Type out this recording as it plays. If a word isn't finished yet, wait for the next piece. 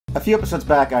A few episodes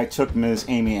back, I took Ms.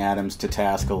 Amy Adams to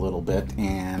task a little bit,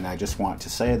 and I just want to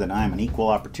say that I'm an equal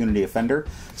opportunity offender.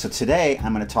 So today,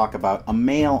 I'm going to talk about a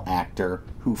male actor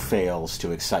who fails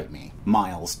to excite me,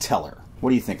 Miles Teller.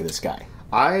 What do you think of this guy?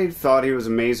 I thought he was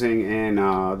amazing in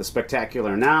The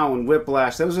Spectacular Now and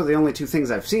Whiplash. Those are the only two things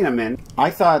I've seen him in. I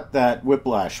thought that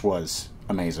Whiplash was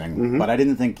amazing, but I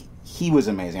didn't think he was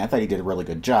amazing. I thought he did a really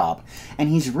good job. And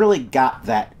he's really got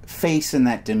that face and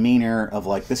that demeanor of,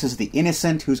 like, this is the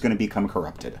innocent who's going to become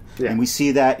corrupted. Yeah. And we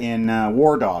see that in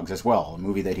War Dogs as well, a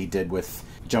movie that he did with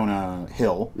Jonah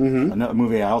Hill, a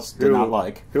movie I also did not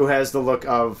like. Who has the look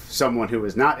of someone who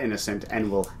is not innocent and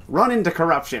will run into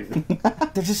corruption.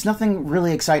 There's just nothing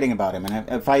really exciting about him. And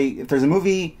if there's a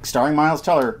movie starring Miles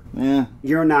Teller,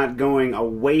 You're not going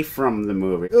away from the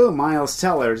movie. Oh, Miles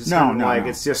Teller. It's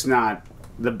It's just not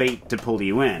the bait to pull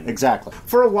you in. Exactly.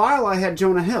 For a while I had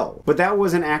Jonah Hill, but that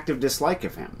was an active dislike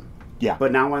of him. Yeah.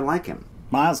 But now I like him.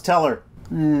 Miles Teller.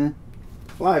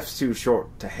 Life's too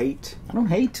short to hate. I don't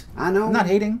hate. I know. I'm not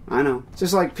hating. I know. It's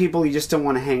just like people you just don't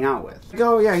want to hang out with. Like,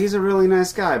 oh yeah, he's a really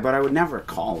nice guy, but I would never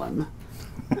call him.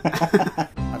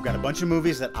 I've got a bunch of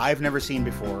movies that I've never seen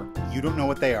before. You don't know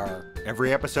what they are.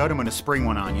 Every episode I'm going to spring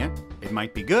one on you. It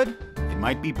might be good. It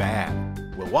might be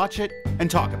bad. We'll watch it and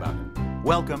talk about it.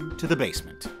 Welcome to the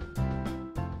basement.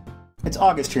 It's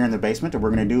August here in the basement, and we're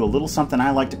going to do a little something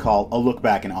I like to call a look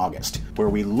back in August, where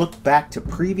we look back to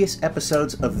previous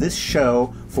episodes of this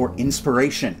show for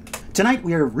inspiration. Tonight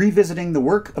we are revisiting the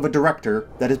work of a director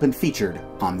that has been featured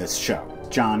on this show,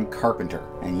 John Carpenter.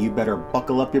 And you better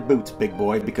buckle up your boots, big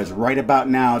boy, because right about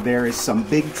now there is some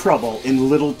big trouble in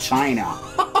Little China.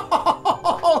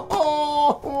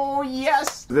 Oh,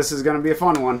 yes! This is going to be a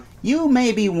fun one. You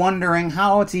may be wondering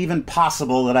how it's even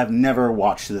possible that I've never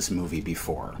watched this movie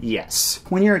before. Yes.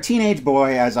 When you're a teenage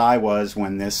boy, as I was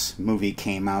when this movie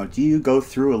came out, you go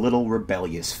through a little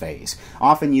rebellious phase.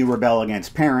 Often you rebel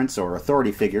against parents or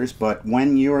authority figures, but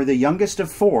when you're the youngest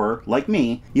of four, like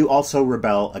me, you also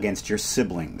rebel against your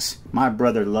siblings. My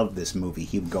brother loved this movie.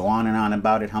 He would go on and on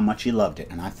about it, how much he loved it.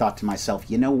 And I thought to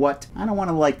myself, you know what? I don't want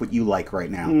to like what you like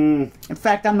right now. In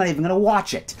fact, I'm not even going to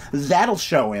watch it. That'll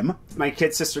show him. My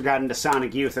kid sister got into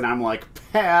Sonic Youth, and I'm like,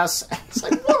 pass. It's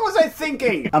like, what was I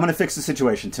thinking? I'm going to fix the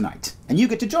situation tonight. And you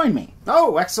get to join me.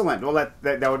 Oh, excellent. Well,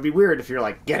 that would be weird if you're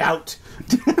like, get out.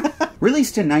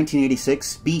 Released in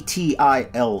 1986,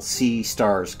 BTILC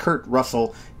stars Kurt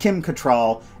Russell, Kim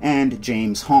Cattrall, and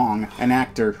James Hong, an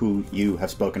actor who you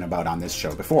have spoken about on this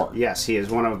show before. Yes, he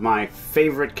is one of my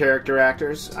favorite character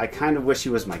actors. I kind of wish he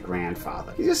was my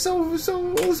grandfather. He's just so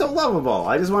lovable.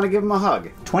 I just want to give him a hug.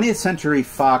 20th Century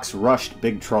Fox rushed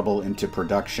Big Trouble into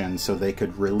production so they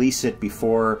could release it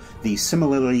before the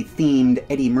similarly themed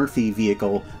Eddie Murphy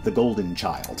vehicle, The Golden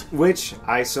Child. Which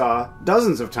I saw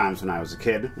dozens of times when I was a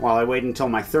kid, while I waited until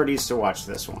my 30s to watch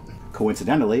this one.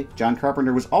 Coincidentally, John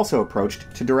Carpenter was also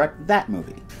approached to direct that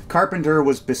movie. Carpenter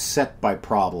was beset by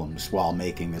problems while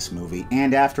making this movie,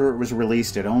 and after it was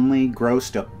released, it only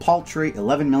grossed a paltry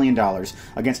 $11 million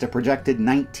against a projected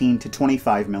 $19 to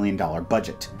 $25 million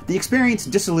budget. The experience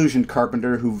disillusioned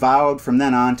Carpenter, who vowed from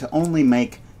then on to only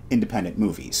make independent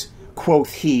movies.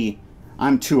 Quoth he,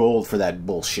 "I'm too old for that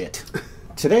bullshit."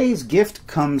 Today's gift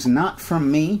comes not from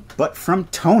me, but from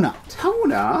Tona.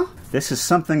 Tona? This is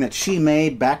something that she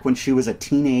made back when she was a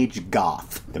teenage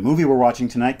goth. The movie we're watching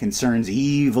tonight concerns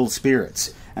evil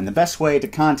spirits, and the best way to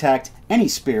contact any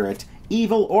spirit,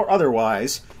 evil or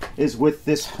otherwise, is with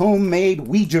this homemade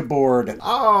Ouija board.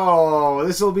 Oh,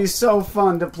 this will be so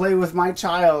fun to play with my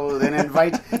child and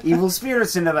invite evil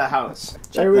spirits into the house.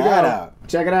 Check that out.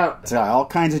 Check it out. It's got all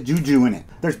kinds of juju in it.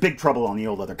 There's Big Trouble on the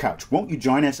Old Leather Couch. Won't you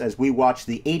join us as we watch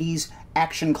the 80s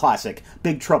action classic,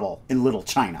 Big Trouble in Little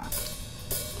China?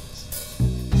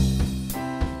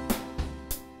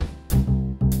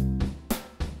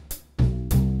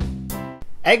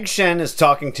 Egg Shen is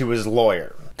talking to his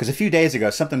lawyer. Because a few days ago,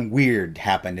 something weird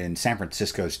happened in San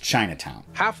Francisco's Chinatown.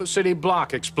 Half a city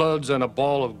block explodes in a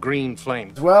ball of green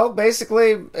flames. Well,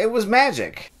 basically, it was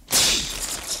magic.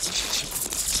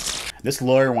 This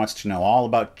lawyer wants to know all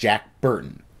about Jack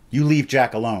Burton. You leave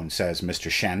Jack alone, says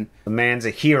Mr. Shen. The man's a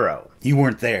hero. You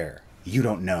weren't there. You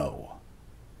don't know.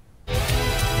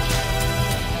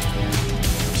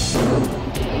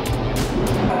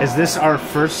 Is this our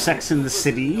first Sex in the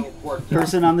City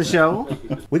person on the show?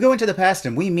 We go into the past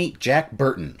and we meet Jack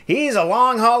Burton. He's a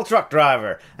long-haul truck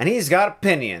driver, and he's got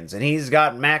opinions, and he's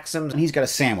got maxims, And he's got a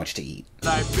sandwich to eat.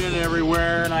 I've been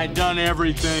everywhere and I've done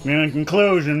everything. In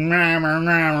conclusion,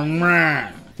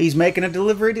 he's making a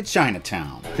delivery to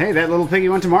Chinatown. Hey, that little piggy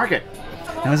went to market.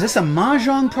 Now, is this a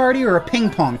mahjong party or a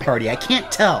ping pong party? I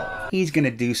can't tell. He's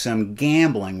gonna do some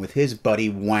gambling with his buddy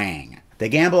Wang. They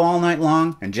gamble all night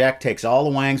long, and Jack takes all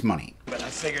of Wang's money. But I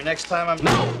figure next time I'm...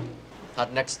 No!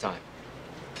 Not next time.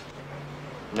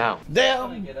 Now.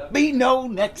 There'll be no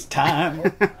next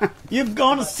time. You're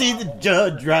gonna see the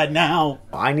judge right now.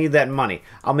 I need that money.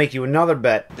 I'll make you another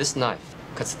bet. This knife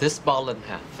cuts this bottle in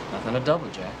half. Nothing to double,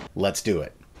 Jack. Let's do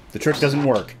it. The trick doesn't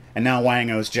work, and now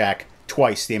Wang owes Jack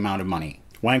twice the amount of money.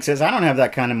 Wang says, I don't have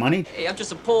that kind of money. Hey, I'm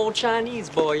just a poor Chinese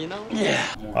boy, you know?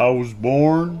 Yeah. I was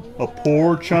born a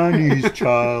poor Chinese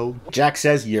child. Jack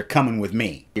says, you're coming with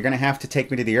me. You're gonna have to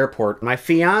take me to the airport. My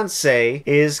fiancé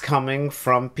is coming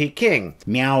from Peking.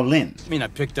 Miao Lin. I mean, I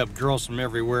picked up girls from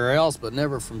everywhere else, but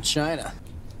never from China.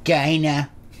 China.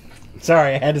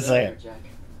 Sorry, I had to say it.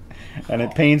 And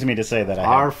it pains me to say that.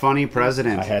 Our funny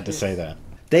president. I had to say that.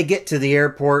 They get to the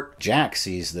airport. Jack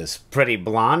sees this Pretty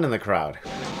blonde in the crowd.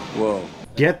 Whoa.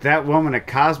 Get that woman a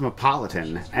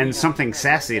cosmopolitan and something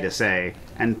sassy to say,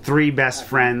 and 3 best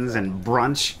friends and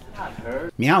brunch.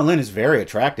 Miao Lin is very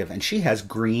attractive, and she has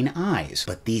green eyes.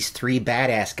 But these 3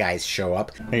 badass guys show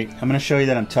up. Hey, I'm gonna show you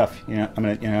that I'm tough. I'm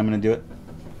gonna do it.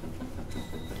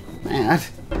 Matt.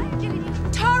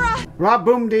 Tara! Rob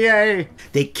Boom DA.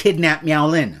 They kidnap Miao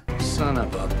Lin. Son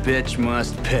of a bitch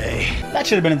must pay. That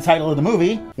should have been the title of the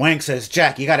movie. Wang says,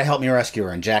 Jack, you gotta help me rescue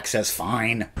her. And Jack says,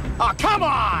 fine. Oh, come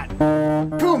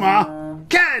on! Puma.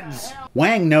 Kids.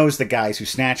 Wang knows the guys who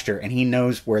snatched her, and he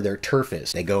knows where their turf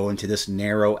is. They go into this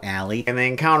narrow alley. And they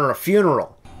encounter a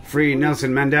funeral. Free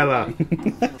Nelson Mandela.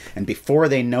 And before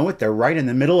they know it, they're right in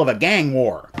the middle of a gang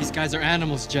war. These guys are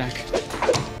animals, Jack.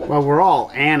 Well, we're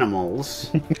all animals.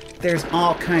 There's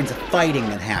all kinds of fighting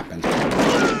that happens.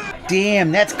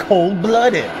 Damn, that's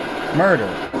cold-blooded.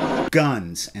 Murder.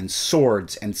 Guns and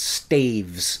swords and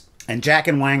staves. And Jack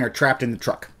and Wang are trapped in the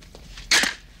truck.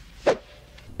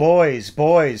 Boys,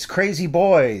 crazy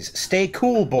boys, stay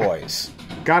cool, boys.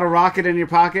 Got a rocket in your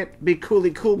pocket? Be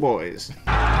coolly cool, boys.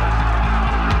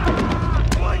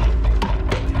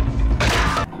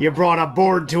 You brought a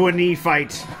board to a knee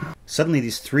fight. Suddenly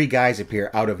these 3 guys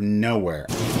appear out of nowhere.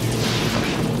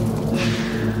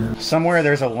 Somewhere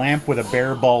there's a lamp with a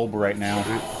bare bulb right now.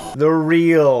 The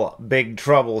real Big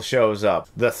Trouble shows up.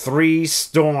 The 3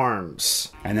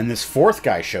 storms. And then this 4th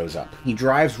guy shows up. He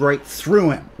drives right through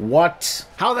him. What?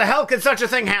 How the hell could such a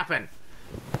thing happen?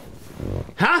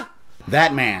 Huh?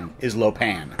 That man is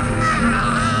Lopan.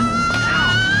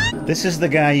 This is the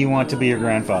guy you want to be your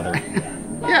grandfather.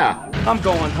 Yeah. I'm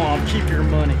going home. Keep your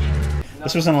money.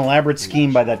 This was an elaborate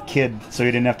scheme by that kid, so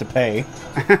he didn't have to pay.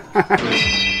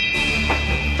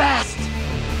 Fast!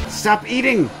 Stop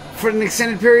eating for an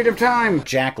extended period of time.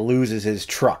 Jack loses his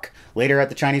truck. Later at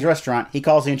the Chinese restaurant, he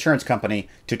calls the insurance company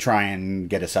to try and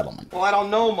get a settlement. Well, I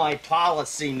don't know my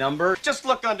policy number. Just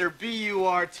look under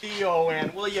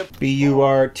B-U-R-T-O-N, will you?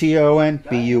 B-U-R-T-O-N,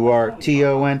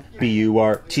 B-U-R-T-O-N,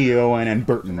 B-U-R-T-O-N, and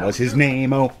Burton was his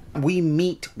name. Oh, we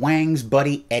meet Wang's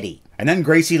buddy Eddie. And then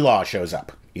Gracie Law shows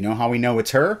up. You know how we know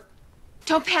it's her?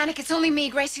 Don't panic, it's only me,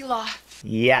 Gracie Law.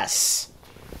 Yes.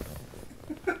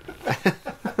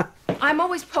 I'm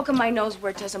always poking my nose where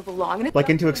it doesn't belong. And Like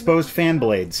into exposed fan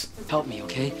blades. Help me,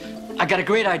 okay? I got a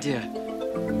great idea.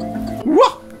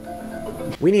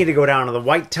 We need to go down to the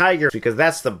White Tiger because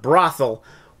that's the brothel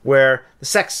where the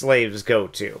sex slaves go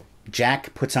to.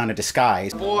 Jack puts on a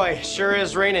disguise, Boy, sure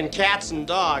is raining cats and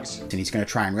dogs. and he's going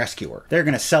to try and rescue her. They're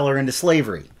going to sell her into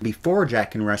slavery. Before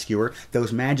Jack can rescue her,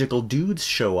 those magical dudes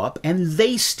show up, and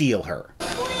they steal her.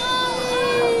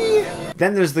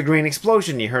 Then there's the green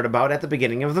explosion you heard about at the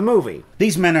beginning of the movie.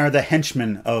 These men are the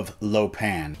henchmen of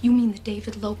Lopan. You mean the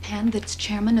David Lopan that's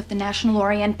chairman of the National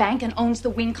Orient Bank and owns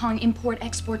the Wing Kong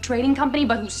Import-Export Trading Company,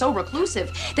 but who's so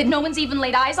reclusive that no one's even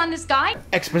laid eyes on this guy?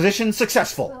 Exposition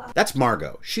successful. That's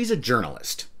Margot. She's a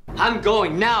journalist. I'm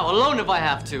going now, alone if I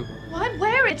have to. What?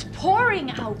 Where? It's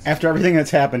pouring out. After everything that's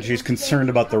happened, she's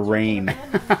concerned about the rain.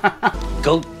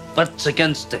 Goat butts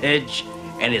against the hedge,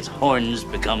 and its horns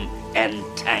become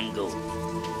entangled.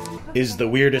 Is the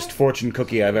weirdest fortune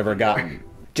cookie I've ever gotten.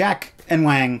 Jack and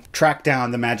Wang track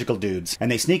down the magical dudes, and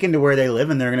they sneak into where they live,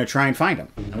 and they're going to try and find them.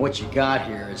 And what you got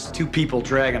here is 2 people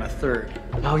dragging a third.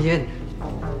 Mao Yin.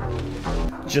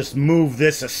 Just move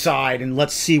this aside and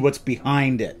let's see what's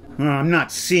behind it. I'm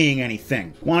not seeing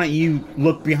anything. Why don't you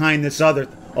look behind this other...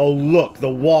 Oh, look, the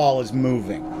wall is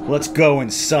moving. Let's go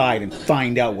inside and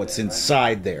find out what's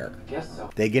inside there.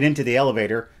 They get into the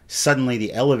elevator. Suddenly,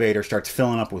 the elevator starts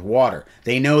filling up with water.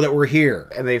 They know that we're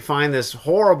here. And they find this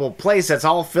horrible place that's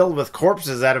all filled with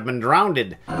corpses that have been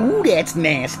drowned. Ooh, that's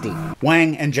nasty.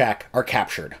 Wang and Jack are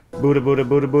captured. Buddha, Buddha,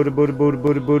 Buddha, Buddha, Buddha, Buddha,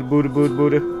 Buddha, Buddha, Buddha, Buddha,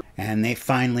 Buddha. And they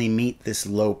finally meet this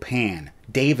Lopan,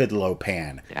 David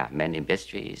Lopan. There are many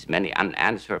mysteries, many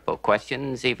unanswerable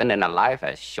questions, even in a life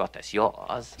as short as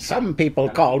yours. Some people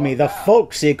call me the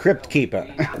folksy crypt keeper.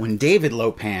 When David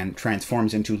Lopan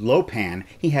transforms into Lopan,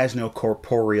 he has no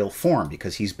corporeal form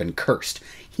because he's been cursed.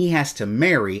 He has to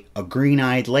marry a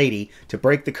green-eyed lady to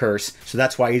break the curse, so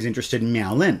that's why he's interested in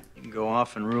Miao Lin. You can go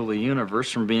off and rule the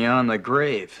universe from beyond the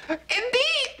grave. Indeed!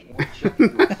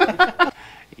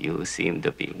 You seem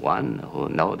to be one who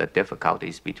know the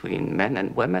difficulties between men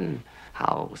and women,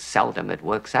 how seldom it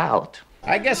works out.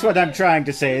 I guess what I'm trying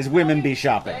to say is women be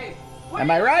shopping. Am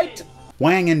I right?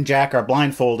 Wang and Jack are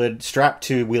blindfolded, strapped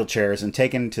to wheelchairs, and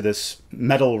taken to this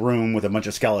metal room with a bunch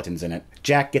of skeletons in it.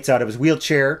 Jack gets out of his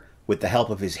wheelchair with the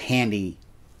help of his handy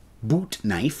boot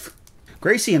knife.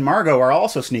 Gracie and Margot are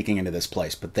also sneaking into this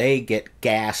place, but they get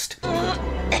gassed.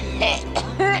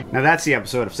 Now that's the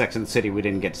episode of Sex and the City we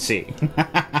didn't get to see.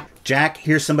 Jack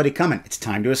hears somebody coming. It's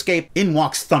time to escape. In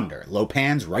walks Thunder,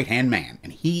 Lopan's right-hand man,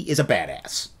 and he is a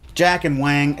badass. Jack and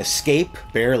Wang escape,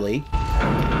 barely.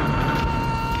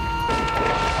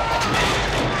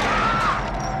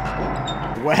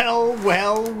 Well,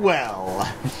 well, well.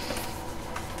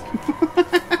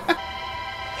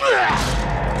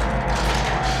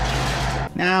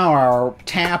 Now our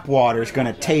tap water's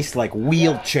gonna taste like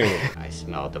wheelchair. I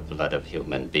smell the blood of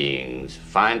human beings.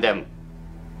 Find them,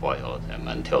 boil them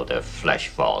until their flesh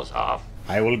falls off.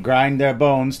 I will grind their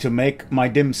bones to make my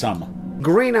dim sum.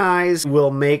 Green Eyes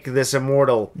will make this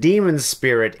immortal demon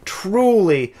spirit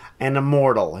truly an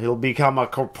immortal. He'll become a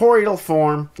corporeal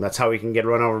form. That's how he can get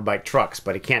run over by trucks,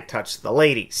 but he can't touch the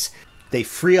ladies. They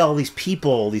free all these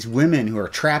people, these women who are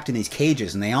trapped in these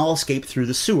cages, and they all escape through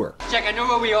the sewer. Jack, I know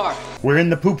where we are. We're in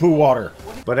the poo-poo water.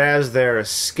 But as they're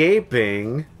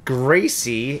escaping,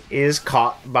 Gracie is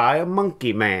caught by a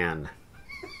monkey man.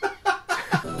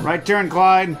 Right turn,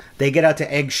 Clyde. They get out to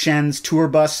Egg Shen's tour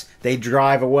bus. They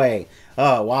drive away.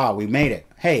 Oh, wow, we made it.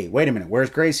 Hey, wait a minute. Where's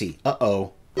Gracie?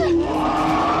 Uh-oh.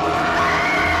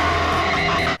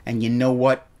 And you know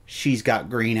what? She's got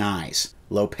green eyes.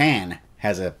 Lopan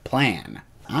has a plan.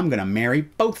 I'm going to marry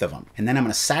both of them. And then I'm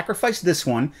going to sacrifice this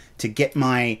one to get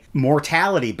my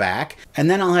mortality back. And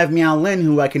then I'll have Miao Lin,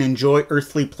 who I can enjoy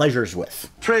earthly pleasures with.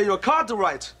 Play your card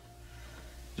right.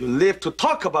 You live to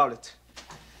talk about it.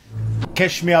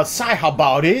 Catch me outside, how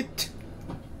about it?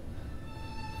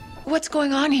 What's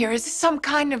going on here? Is this some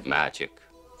kind of... Magic.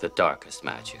 The darkest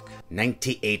magic.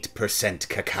 98%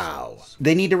 cacao.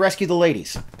 They need to rescue the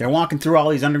ladies. They're walking through all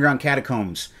these underground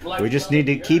catacombs. We just need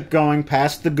to keep going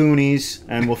past the Goonies,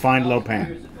 and we'll find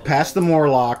Lopan. Past the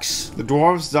Morlocks. The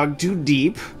dwarves dug too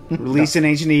deep. Release an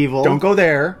ancient evil. Don't go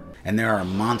there. And there are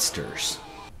monsters.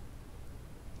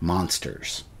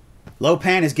 Monsters.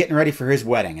 Lopan is getting ready for his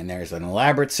wedding, and there's an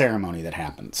elaborate ceremony that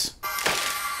happens.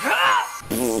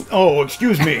 Oh,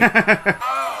 excuse me.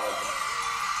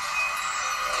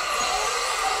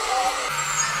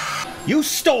 You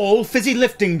stole fizzy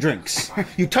lifting drinks.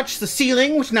 You touched the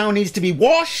ceiling, which now needs to be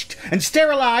washed and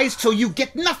sterilized, so you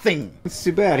get nothing. It's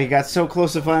too bad. He got so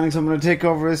close to finding someone to take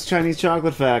over his Chinese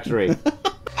chocolate factory.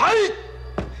 Hi!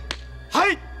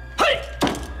 Hi!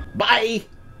 Hi! Bye!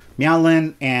 Miao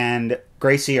Lin and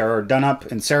Gracie are done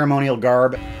up in ceremonial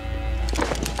garb.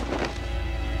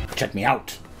 Check me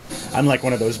out. I'm like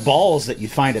one of those balls that you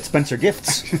find at Spencer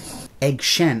Gifts. Egg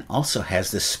Shen also has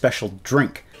this special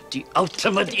drink. The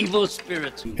ultimate evil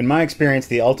spirit. In my experience,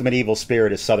 the ultimate evil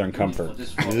spirit is Southern Comfort.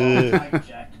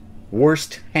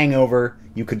 Worst hangover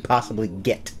you could possibly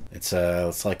get. It's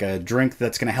like a drink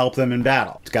that's going to help them in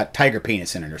battle. It's got tiger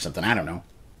penis in it or something, I don't know.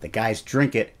 The guys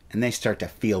drink it, and they start to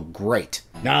feel great.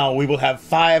 Now we will have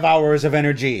 5 hours of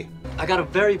energy. I got a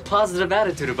very positive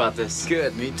attitude about this.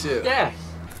 Good, me too. Yeah.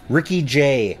 Ricky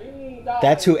J.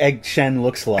 That's who Egg Shen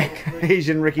looks like.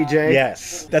 Asian Ricky J?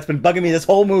 Yes. That's been bugging me this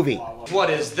whole movie. What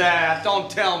is that? Don't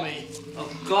tell me.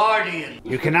 A guardian.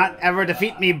 You cannot ever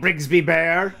defeat me, Brigsby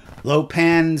Bear.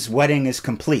 Lopan's wedding is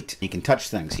complete. He can touch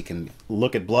things. He can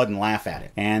look at blood and laugh at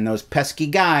it. And those pesky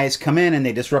guys come in and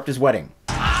they disrupt his wedding.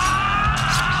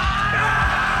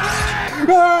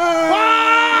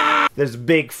 There's a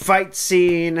big fight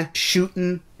scene.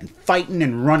 Shooting and fighting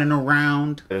and running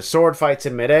around. There's sword fights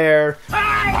in midair.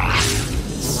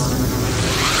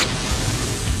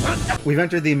 We've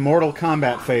entered the Mortal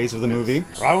Kombat phase of the movie.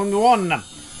 Round one.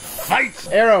 Fight!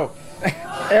 Arrow.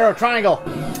 Arrow triangle.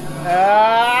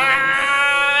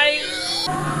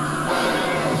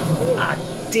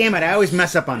 Damn it, I always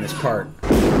mess up on this part.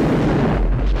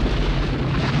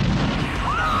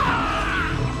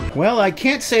 Well, I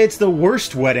can't say it's the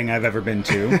worst wedding I've ever been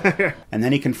to. And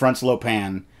then he confronts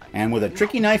Lopan. And with a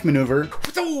tricky knife maneuver,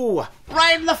 Ooh,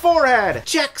 right in the forehead.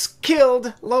 Jack's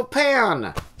killed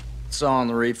Lopan. It's all in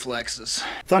the reflexes.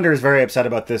 Thunder is very upset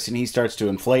about this, and he starts to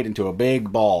inflate into a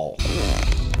big ball.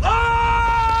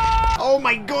 Oh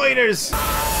my goiters!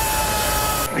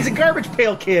 He's a garbage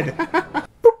pail kid.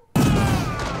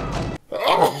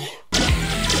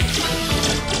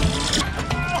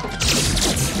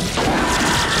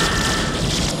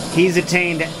 He's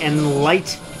attained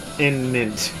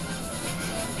enlightenment.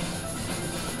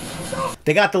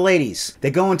 They got the ladies.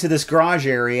 They go into this garage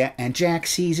area, and Jack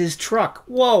sees his truck.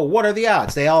 Whoa, what are the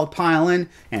odds? They all pile in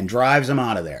and drives them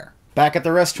out of there. Back at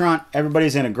the restaurant,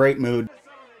 everybody's in a great mood.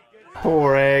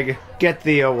 Poor Egg. Get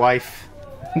thee a wife.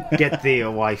 Get thee a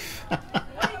wife.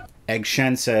 Egg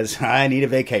Shen says, I need a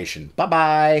vacation.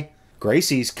 Bye-bye.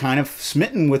 Gracie's kind of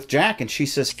smitten with Jack, and she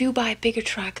says, If you buy a bigger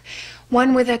truck,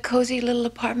 one with a cozy little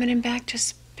apartment in back,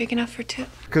 just big enough for two.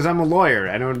 Because I'm a lawyer,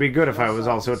 and it would be good if I was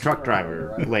also a truck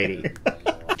driver, lady.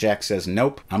 Jack says,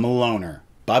 nope, I'm a loner.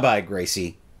 Bye-bye,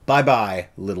 Gracie. Bye-bye,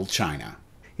 little China.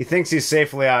 He thinks he's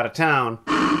safely out of town.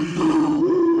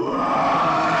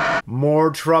 More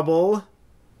trouble.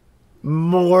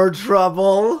 More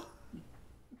trouble.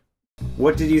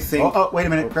 What did you think? Oh, wait a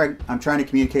minute, Craig. I'm trying to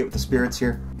communicate with the spirits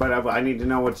here. But I need to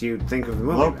know what you think of the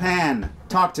movie. Lopan,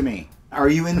 talk to me. Are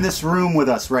you in this room with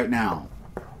us right now?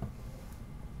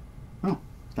 Oh,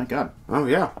 thank God. Oh,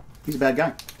 yeah. He's a bad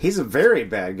guy. He's a very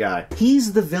bad guy.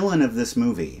 He's the villain of this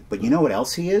movie. But you know what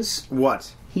else he is?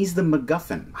 What? He's the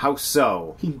MacGuffin. How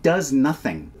so? He does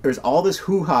nothing. There's all this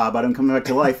hoo-ha about him coming back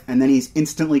to life, and then he's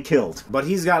instantly killed. But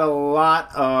he's got a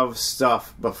lot of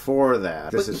stuff before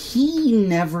that. He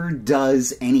never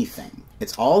does anything.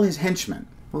 It's all his henchmen.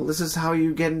 Well, this is how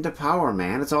you get into power,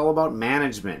 man. It's all about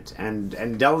management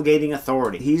and delegating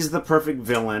authority. He's the perfect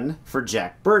villain for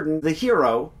Jack Burton, the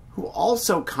hero, who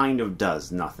also kind of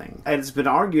does nothing. And it's been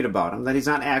argued about him that he's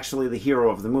not actually the hero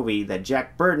of the movie, that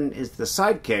Jack Burton is the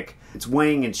sidekick. It's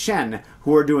Wang and Shen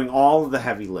who are doing all of the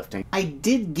heavy lifting. I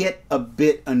did get a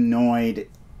bit annoyed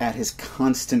at his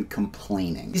constant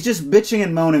complaining. He's just bitching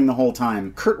and moaning the whole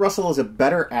time. Kurt Russell is a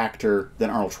better actor than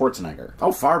Arnold Schwarzenegger.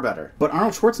 Oh, far better. But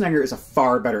Arnold Schwarzenegger is a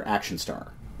far better action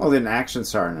star. Well, an action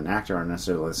star and an actor aren't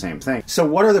necessarily the same thing. So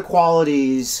what are the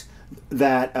qualities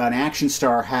that an action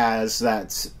star has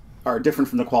that are different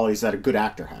from the qualities that a good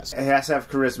actor has? It has to have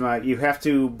charisma. You have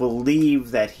to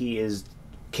believe that he is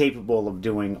capable of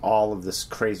doing all of this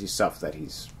crazy stuff that he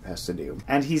has to do.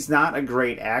 And he's not a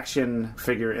great action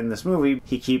figure in this movie.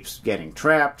 He keeps getting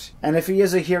trapped. And if he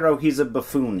is a hero, he's a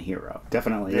buffoon hero.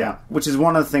 Definitely, yeah. Which is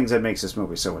one of the things that makes this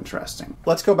movie so interesting.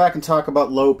 Let's go back and talk about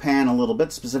Lopan a little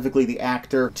bit, specifically the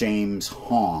actor James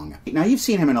Hong. Now, you've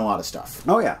seen him in a lot of stuff.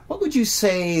 Oh, yeah. What would you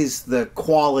say is the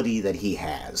quality that he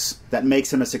has that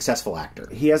makes him a successful actor?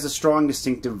 He has a strong,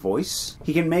 distinctive voice.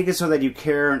 He can make it so that you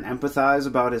care and empathize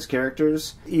about his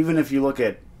characters. Even if you look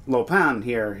at Lopan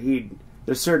here,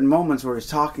 there's certain moments where he's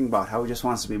talking about how he just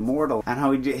wants to be mortal and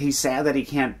how he's sad that he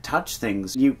can't touch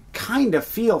things. You kind of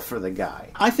feel for the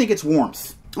guy. I think it's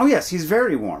warmth. Oh yes, he's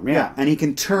very warm, yeah. And he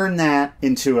can turn that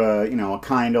into a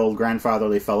kind old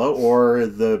grandfatherly fellow or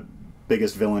the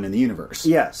biggest villain in the universe.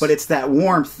 Yes. But it's that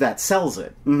warmth that sells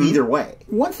it, either way.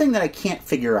 One thing that I can't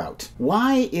figure out,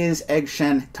 why is Egg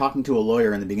Shen talking to a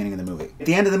lawyer in the beginning of the movie? At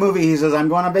the end of the movie, he says, I'm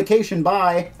going on vacation,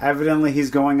 bye. Evidently, he's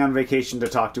going on vacation to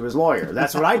talk to his lawyer.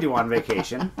 That's what I do on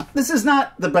vacation. This is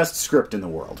not the best script in the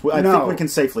world. I think we can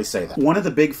safely say that. One of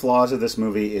the big flaws of this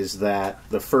movie is that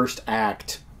the first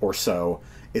act or so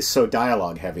is so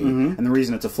dialogue heavy, and the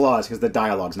reason it's a flaw is because the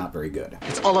dialogue's not very good.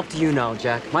 It's all up to you now,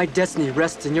 Jack. My destiny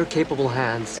rests in your capable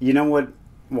hands. You know what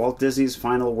Walt Disney's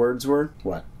final words were?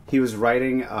 What? He was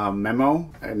writing a memo,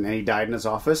 and he died in his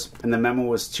office, and the memo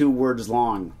was 2 words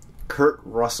long. Kurt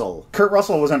Russell. Kurt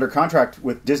Russell was under contract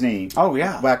with Disney. Oh,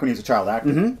 yeah. Back when he was a child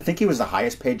actor. I think he was the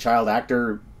highest paid child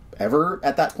actor ever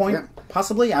at that point. Yeah.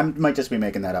 Possibly. I might just be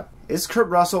making that up. Is Kurt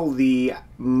Russell the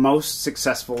most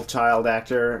successful child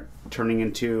actor turning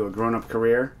into a grown-up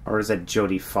career? Or is that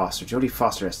Jodie Foster? Jodie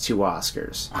Foster has 2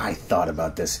 Oscars. I thought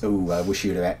about this. Ooh, I wish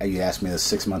you'd asked me this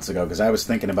 6 months ago, because I was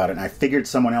thinking about it, and I figured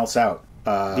someone else out.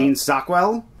 Dean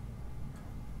Stockwell?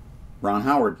 Ron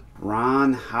Howard.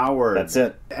 Ron Howard. That's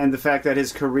it. And the fact that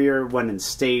his career went in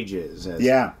stages.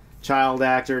 Yeah. child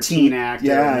actor, teen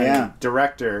actor, and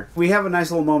director. We have a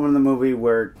nice little moment in the movie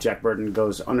where Jack Burton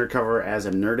goes undercover as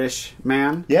a nerdish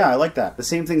man. Yeah, I like that. The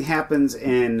same thing happens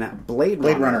in Blade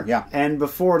Runner. Yeah. And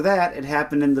before that, it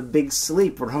happened in The Big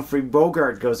Sleep, where Humphrey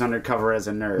Bogart goes undercover as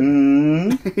a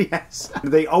nerd. Yes.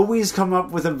 They always come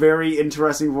up with a very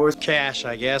interesting voice. Cash,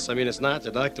 I guess. I mean, it's not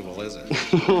deductible, is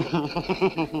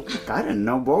it? I didn't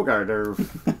know Bogart or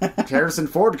Harrison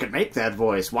Ford could make that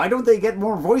voice. Why don't they get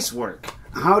more voice work?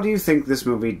 How do you think this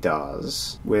movie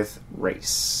does with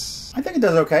race? I think it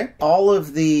does okay. All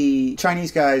of the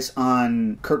Chinese guys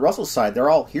on Kurt Russell's side, they're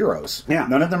all heroes. Yeah.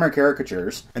 None of them are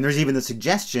caricatures. And there's even the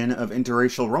suggestion of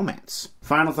interracial romance.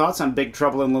 Final thoughts on Big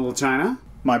Trouble in Little China?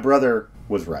 My brother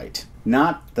was right.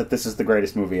 Not that this is the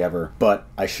greatest movie ever, but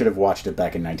I should have watched it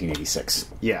back in 1986.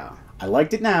 Yeah. I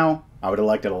liked it now. I would have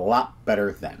liked it a lot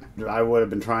better then. I would have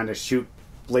been trying to shoot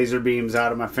laser beams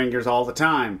out of my fingers all the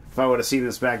time if I would have seen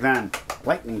this back then.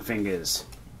 Lightning fingers.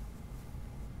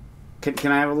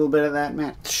 Can I have a little bit of that,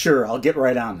 Matt? Sure, I'll get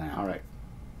right on that. All right.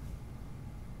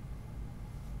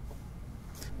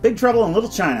 Big Trouble in Little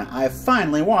China. I have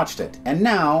finally watched it. And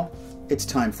now, it's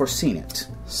time for Seen It.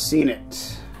 Seen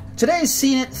It. Today's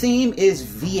Seen It theme is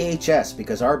VHS,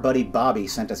 because our buddy Bobby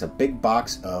sent us a big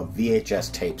box of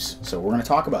VHS tapes. So we're going to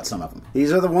talk about some of them.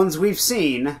 These are the ones we've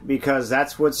seen, because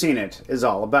that's what Seen It is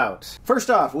all about.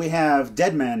 First off, we have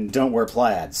Dead Men Don't Wear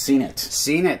Plaid. Seen It.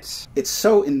 Seen It. It's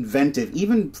so inventive,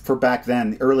 even for back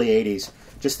then, the early 80s.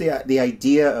 Just the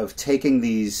idea of taking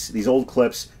these old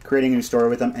clips, creating a new story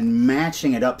with them, and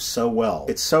matching it up so well.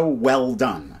 It's so well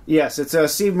done. Yes, it's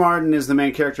Steve Martin is the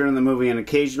main character in the movie, and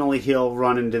occasionally he'll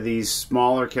run into these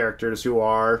smaller characters who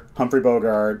are Humphrey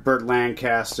Bogart, Burt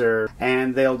Lancaster,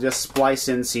 and they'll just splice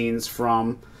in scenes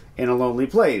from In a Lonely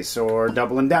Place or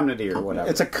Double Indemnity or whatever.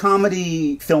 It's a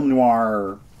comedy, film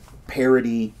noir,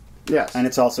 parody. Yes. And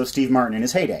it's also Steve Martin in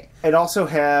his heyday. It also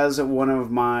has one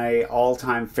of my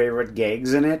all-time favorite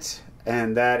gags in it,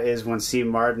 and that is when Steve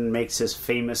Martin makes his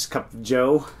famous Cup of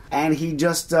Joe. And he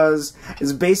just does,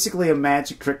 it's basically a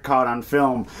magic trick caught on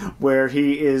film, where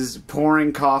he is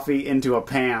pouring coffee into a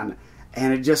pan,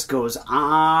 and it just goes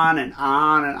on and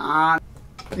on and on.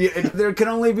 There can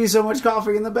only be so much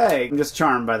coffee in the bag. I'm just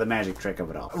charmed by the magic trick of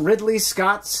it all. Ridley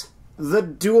Scott's The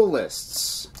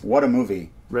Duellists. What a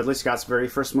movie. Ridley Scott's very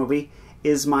first movie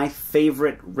is my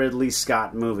favorite Ridley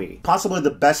Scott movie. Possibly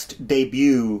the best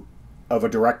debut of a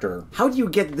director. How do you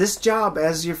get this job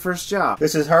as your first job?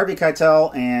 This is Harvey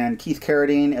Keitel and Keith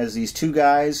Carradine as these two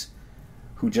guys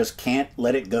who just can't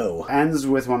let it go. Ends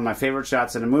with one of my favorite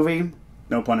shots in a movie.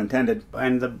 No pun intended.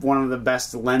 And one of the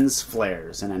best lens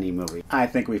flares in any movie. I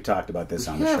think we've talked about this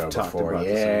on the show before.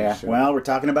 Yeah. Well, we're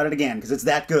talking about it again because it's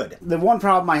that good. The one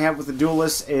problem I have with The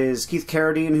Duelist is Keith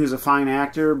Carradine, who's a fine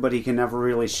actor, but he can never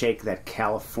really shake that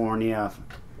California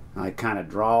kind of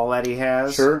drawl that he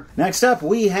has. Sure. Next up,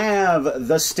 we have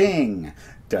The Sting.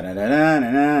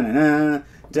 Da-na-na-na-na-na-na.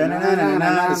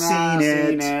 Da-na-na-na-na-na.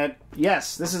 Seen It.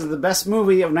 Yes, this is the best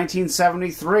movie of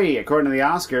 1973, according to the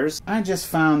Oscars. I just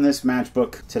found this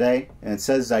matchbook today, and it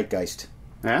says Zeitgeist.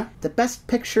 Yeah? The best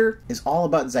picture is all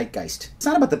about zeitgeist. It's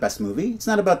not about the best movie. It's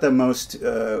not about the most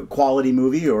quality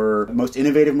movie or most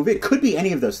innovative movie. It could be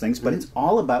any of those things, but it's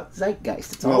all about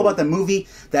zeitgeist. It's all about the movie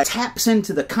that taps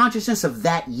into the consciousness of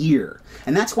that year.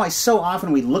 And that's why so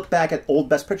often we look back at old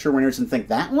Best Picture winners and think,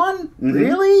 that one? Mm-hmm.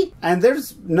 Really? And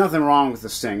there's nothing wrong with The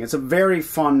Sting. It's a very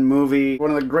fun movie.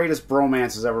 One of the greatest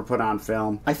bromances ever put on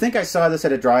film. I think I saw this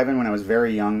at a drive-in when I was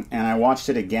very young, and I watched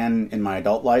it again in my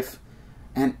adult life.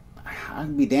 And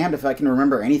I'd be damned if I can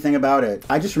remember anything about it.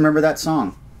 I just remember that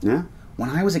song. Yeah? When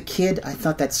I was a kid, I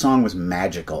thought that song was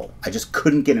magical. I just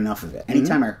couldn't get enough of it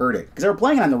anytime I heard it. Because they were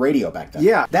playing it on the radio back then.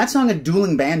 Yeah. That song and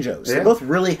Dueling Banjos. Yeah. They both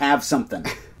really have something.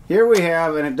 Here we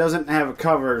have, and it doesn't have a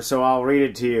cover, so I'll read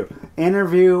it to you.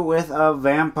 Interview with a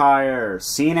Vampire.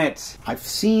 Seen it. I've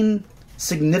seen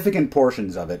significant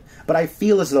portions of it, but I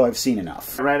feel as though I've seen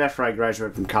enough. Right after I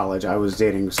graduated from college, I was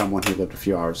dating someone who lived a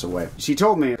few hours away. She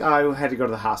told me I had to go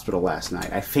to the hospital last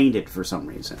night. I fainted for some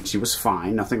reason. She was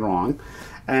fine, nothing wrong.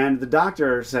 And the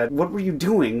doctor said, "What were you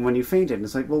doing when you fainted?" And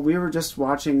it's like, "Well, we were just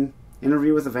watching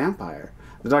Interview with a Vampire."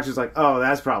 The doctor's like, "Oh,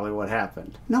 that's probably what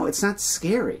happened." No, it's not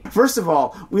scary. First of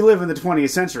all, we live in the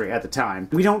 20th century at the time.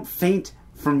 We don't faint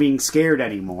from being scared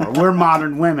anymore. We're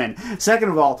modern women. Second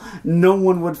of all, no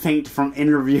one would faint from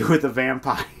Interview with a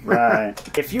Vampire. Right.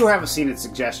 If you have a Seen It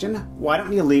suggestion, why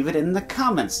don't you leave it in the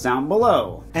comments down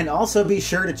below? And also be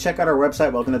sure to check out our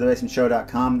website,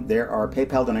 welcometothebasementshow.com. There are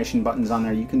PayPal donation buttons on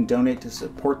there. You can donate to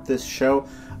support this show,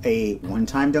 a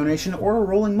one-time donation or a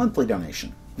rolling monthly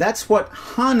donation. That's what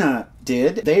Hannah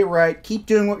did. They write, "Keep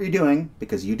doing what you're doing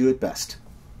because you do it best."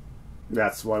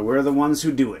 That's why we're the ones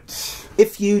who do it.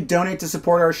 If you donate to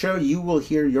support our show, you will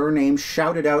hear your name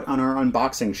shouted out on our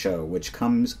unboxing show, which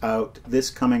comes out this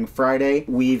coming Friday.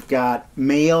 We've got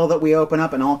mail that we open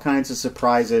up and all kinds of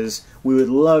surprises. We would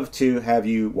love to have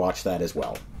you watch that as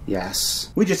well.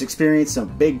 Yes. We just experienced some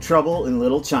big trouble in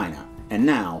Little China. And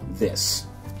now, this.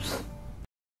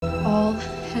 All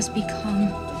has become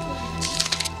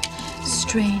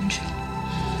strange.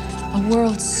 A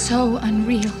world so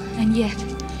unreal and yet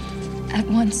at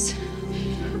once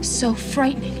so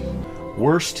frightening.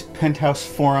 Worst Penthouse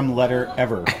Forum letter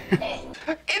ever.